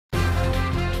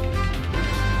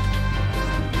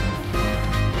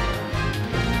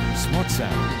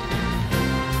WhatsApp.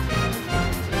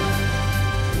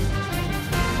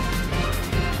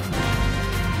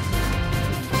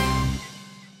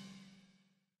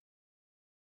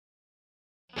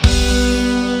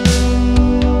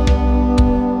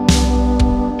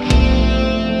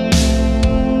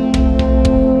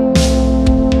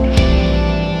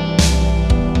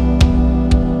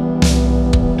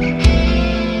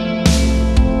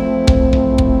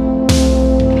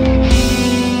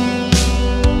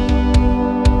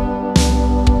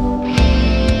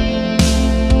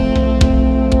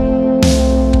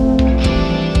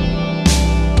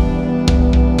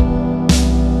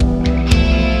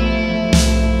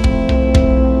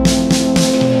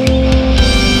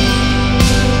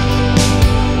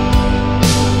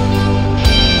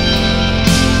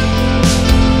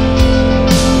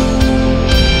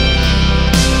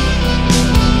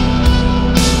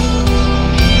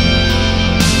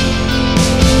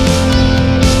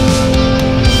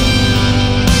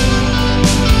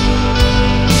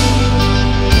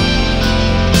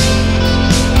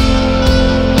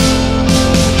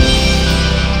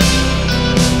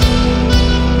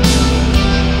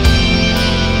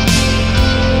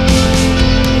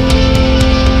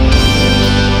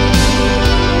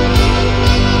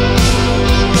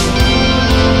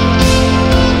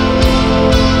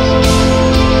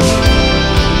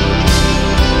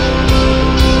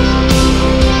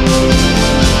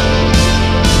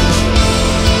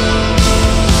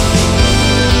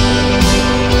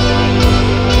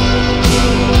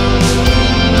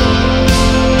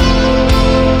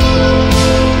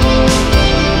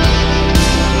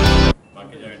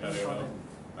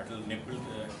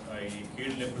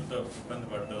 కీళ్ళ నొప్పులతో ఇబ్బంది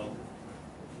పడడం,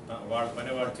 వాళ్ళ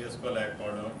పని వాళ్ళు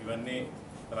చేసుకోలేకపోవడం, ఇవన్నీ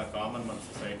చాలా కామన్ మన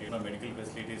సొసైటీలో. మెడికల్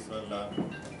ఫెసిలిటీస్ వల్ల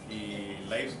ఈ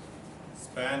లైఫ్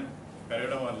స్పాన్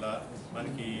పెరగడం వల్ల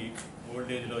మనకి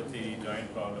ఓల్డ్ ఏజ్లో వచ్చి ఈ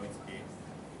జాయింట్ ప్రాబ్లమ్స్కి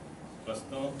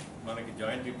ప్రస్తుతం మనకి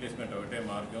జాయింట్ రీప్లేస్మెంట్ ఒకటే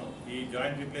మార్గం. ఈ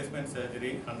జాయింట్ రీప్లేస్మెంట్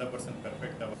సర్జరీ 100%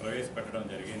 పర్ఫెక్ట్ ప్రవేశపెట్టడం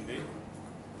జరిగింది.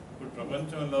 ఇప్పుడు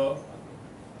ప్రపంచంలో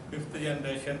 5th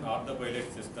generation ఆర్థోపైలట్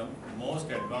system,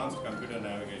 most advanced computer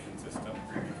navigation system.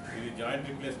 ఇది జాయింట్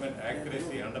రీప్లేస్మెంట్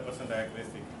యాక్యురసీ 100%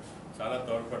 యాక్యురసీ చాలా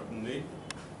తోడ్పడుతుంది.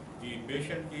 ఈ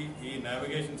పేషెంట్కి ఈ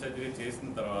నావిగేషన్ సర్జరీ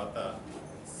చేసిన తర్వాత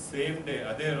సేమ్ డే,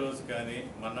 అదే రోజు కానీ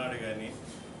మన్నాడు కానీ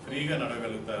ఫ్రీగా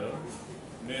నడవగలుగుతారు.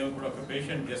 మేము ఇప్పుడు ఒక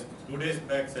patient just 2 days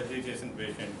back surgery చేసిన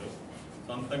పేషెంట్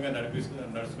సొంతంగా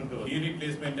నడుచుకుంటూ ఈ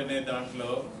రీప్లేస్మెంట్ అనే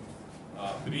దాంట్లో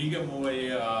ఫ్రీగా మూవ్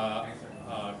అయ్యే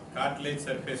కార్టిలేజ్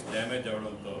సర్ఫేస్ డ్యామేజ్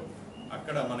అవడంతో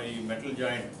అక్కడ మనం ఈ మెటల్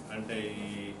జాయింట్ అంటే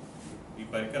ఈ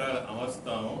పరికరాలు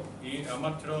అమర్చుతాము. ఈ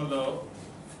అమర్చడంలో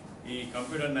ఈ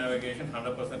కంప్యూటర్ నావిగేషన్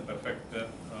 100% పర్ఫెక్ట్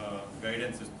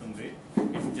గైడెన్స్ ఇస్తుంది.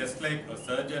 ఇట్స్ జస్ట్ లైక్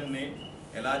సర్జన్ని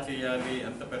ఎలా చేయాలి,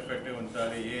 ఎంత పర్ఫెక్ట్గా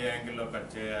ఉంచాలి, ఏ యాంగిల్లో కట్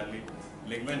చేయాలి,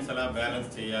 లిగ్మెంట్స్ ఎలా బ్యాలెన్స్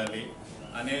చేయాలి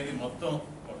అనేది మొత్తం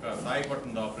ఒక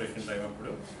సాయపడుతుంది ఆపరేషన్ టైం.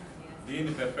 అప్పుడు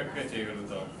దీన్ని పర్ఫెక్ట్గా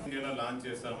చేయగలుగుతాం. ఇండియాలో లాంచ్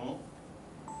చేసాము.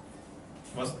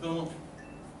 ప్రస్తుతం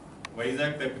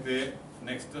వైజాగ్ తప్పితే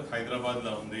నెక్స్ట్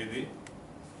హైదరాబాద్లో ఉంది. ఇది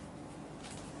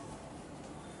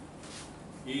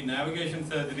ఈ నావిగేషన్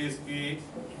సర్జరీస్కి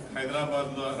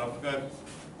హైదరాబాద్లో రఫ్గా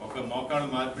ఒక మోకాళ్ళ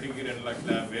మార్పిడికి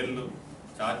 2,50,000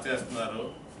 ఛార్జ్ చేస్తున్నారు.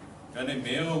 కానీ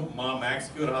మేము మా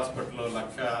మ్యాక్స్ క్యూర్ హాస్పిటల్లో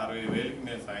 1,60,000కి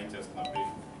మేము సాయం చేస్తున్నాం.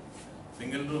 పేషెంట్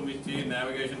సింగిల్ రూమ్ ఇచ్చి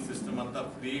నావిగేషన్ సిస్టమ్ అంతా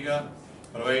ఫ్రీగా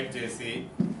ప్రొవైడ్ చేసి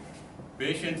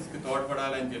పేషెంట్స్కి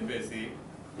తోడ్పడాలని చెప్పేసి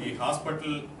ఈ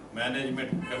హాస్పిటల్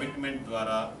మేనేజ్మెంట్ కమిట్మెంట్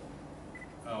ద్వారా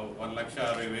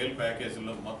 1,60,000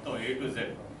 ప్యాకేజీలో మొత్తం A to Z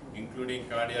including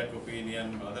cardiac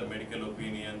opinion, other medical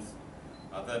opinions,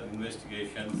 other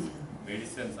investigations,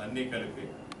 medicines అన్నీ కలిపి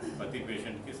ప్రతి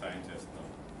పేషెంట్కి సాయం చేస్తాం.